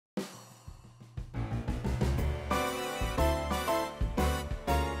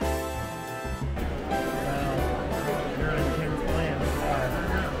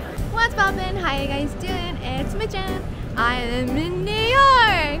how you guys doing? It's Mitchan. I am in New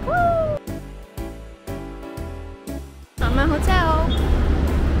York. Woo! I'm at my hotel.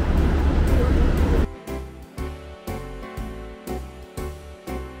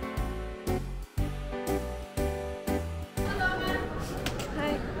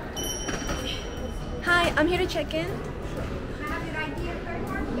 Hi. Hi, I'm here to check in.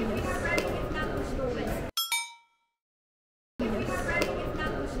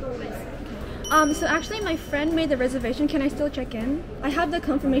 So actually my friend made the reservation. Can I still check in? I have the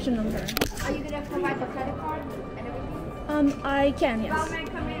confirmation number. Are you gonna provide the credit card and everything? I can, yes. Bellman,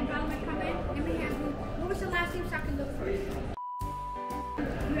 come in. Let me have you. What was the last name so I can look for it?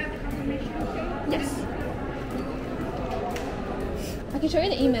 You have the confirmation, okay? Yes. I can show you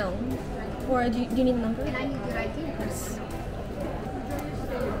the email. Or do you need the number? And I need your ID. Yes.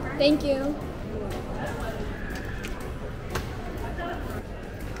 Thank you.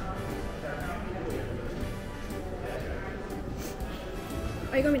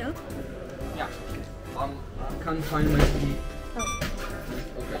 Are you going now? Yeah. Can't find my key. Oh.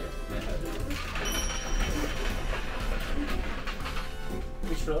 Okay.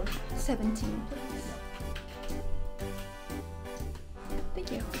 Which floor? 17, please.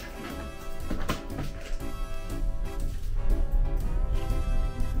 Thank you.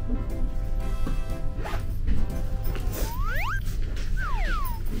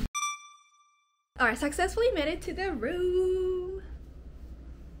 Alright, successfully made it to the room.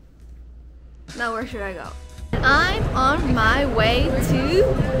 Now where should I go? I'm on my way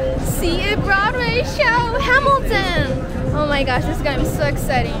to see a Broadway show, Hamilton! Oh my gosh, this is gonna be so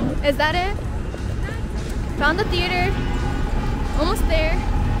exciting. Is that it? Found the theater. Almost there.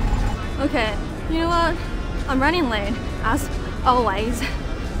 Okay, you know what? I'm running late, as always.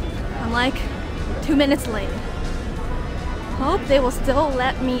 I'm like 2 minutes late. Hope they will still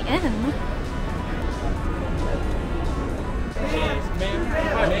let me in.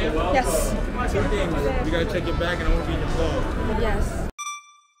 Yes. Two things. You gotta check your bag and I won't be in your vlog. Yes.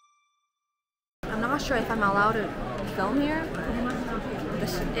 I'm not sure if I'm allowed to film here.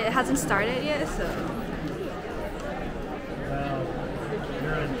 It hasn't started yet, so. Well,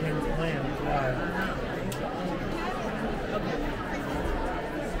 you're on 10th plan.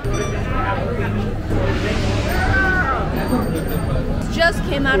 Just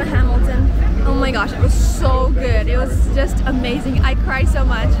came out of Hamilton. Oh my gosh, it was so good. It was just amazing. I cried so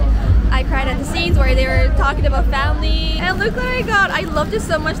much. I cried at the scenes where they were talking about family. And look what I got. I loved it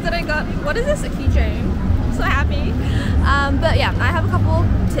so much that I got, what is this? A keychain. I'm so happy. But yeah, I have a couple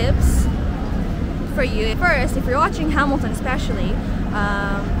tips for you. First, if you're watching Hamilton especially,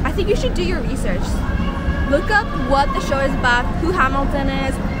 I think you should do your research. Look up what the show is about, who Hamilton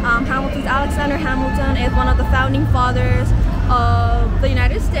is. Hamilton's Alexander Hamilton is one of the founding fathers of the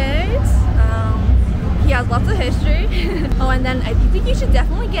United States. He has lots of history. Oh, and then I think you should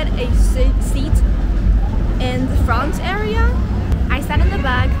definitely get a seat in the front area. I sat in the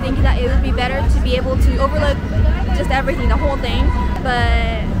back thinking that it would be better to be able to overlook just everything, the whole thing.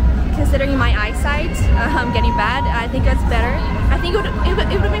 But considering my eyesight getting bad, I think that's better. I think it would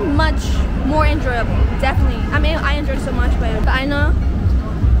have been much more enjoyable, definitely. I mean, I enjoyed it so much, but I know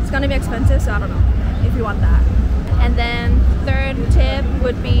it's gonna be expensive, so I don't know if you want that. And then third tip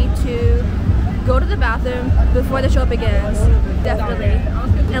would be to go to the bathroom before the show begins, definitely.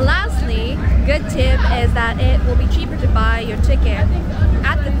 And lastly, good tip is that it will be cheaper to buy your ticket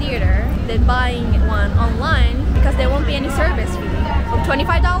at the theater than buying one online because there won't be any service fee of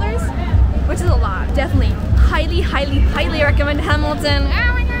 $25, which is a lot. Definitely, highly recommend Hamilton.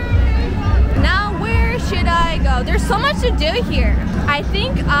 Oh my God. Now where should I go? There's so much to do here. I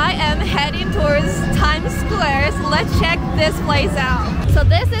think I am heading towards Times Square, so let's check this place out. So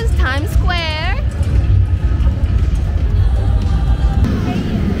this is Times Square.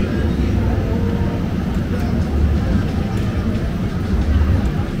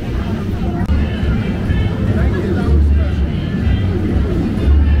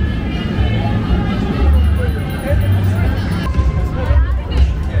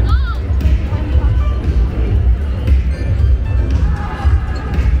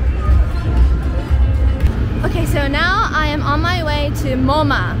 So now I am on my way to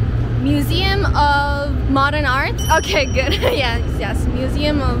MoMA, Museum of Modern Art. Okay, good. yes,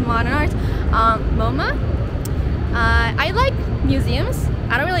 Museum of Modern Art. MoMA. I like museums.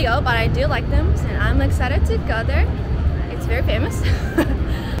 I don't really go, but I do like them, and I'm excited to go there. It's very famous.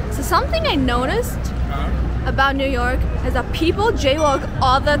 So something I noticed about New York is that people jaywalk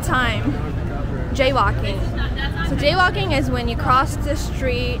all the time. Jaywalking. So jaywalking is when you cross the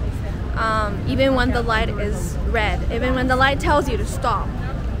street even when the light is red, even when the light tells you to stop.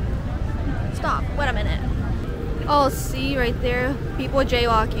 stop. Wait a minute. Oh, see right there, people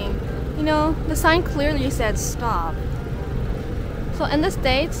jaywalking. You know, the sign clearly said stop. So in the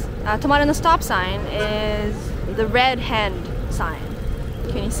States, tomato no stop sign is the red hand sign.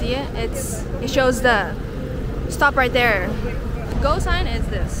 Can you see it? It shows the stop right there. Go sign is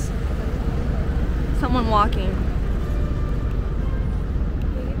this. Someone walking.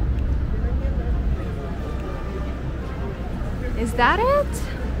 Is that it?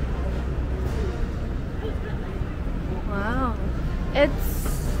 Wow.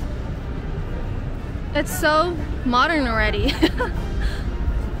 It's so modern already.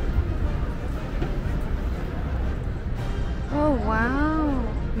 Oh wow.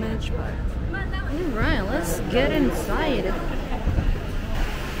 Midge bar. Alright, let's get inside.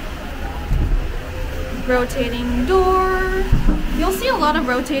 Rotating door. You'll see a lot of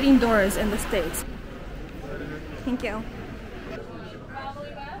rotating doors in the States. Thank you.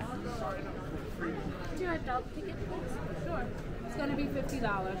 Your adult ticket, please? Sure. It's going to be $50.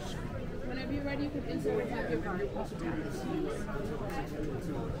 Whenever you're ready, you can insert and have your card.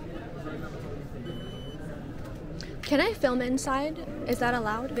 Can I film inside? Is that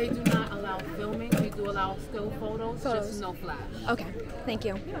allowed? They do not allow filming. We do allow still photos. Just no flash. Okay, thank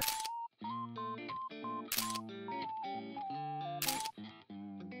you.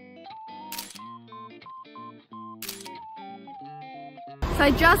 So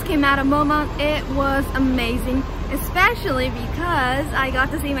I just came out of MoMA. It was amazing, especially because I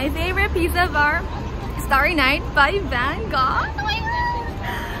got to see my favorite piece of art, Starry Night by Van Gogh. Oh my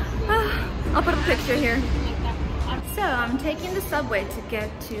god! I'll put a picture here. So I'm taking the subway to get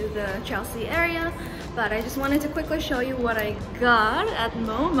to the Chelsea area, but I just wanted to quickly show you what I got at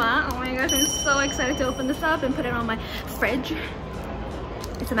MoMA. Oh my gosh, I'm so excited to open this up and put it on my fridge.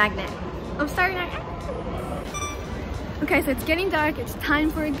 It's a magnet of Starry Night. Okay, so it's getting dark. It's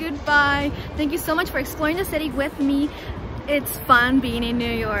time for a goodbye. Thank you so much for exploring the city with me. It's fun being in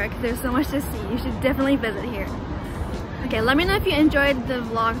New York. There's so much to see. You should definitely visit here. Okay, let me know if you enjoyed the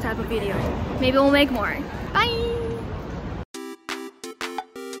vlog type of video. Maybe we'll make more. Bye!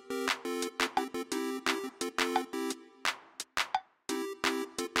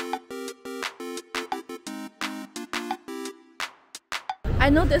 I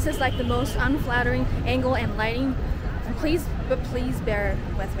know this is like the most unflattering angle and lighting. Please bear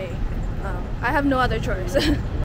with me. I have no other choice.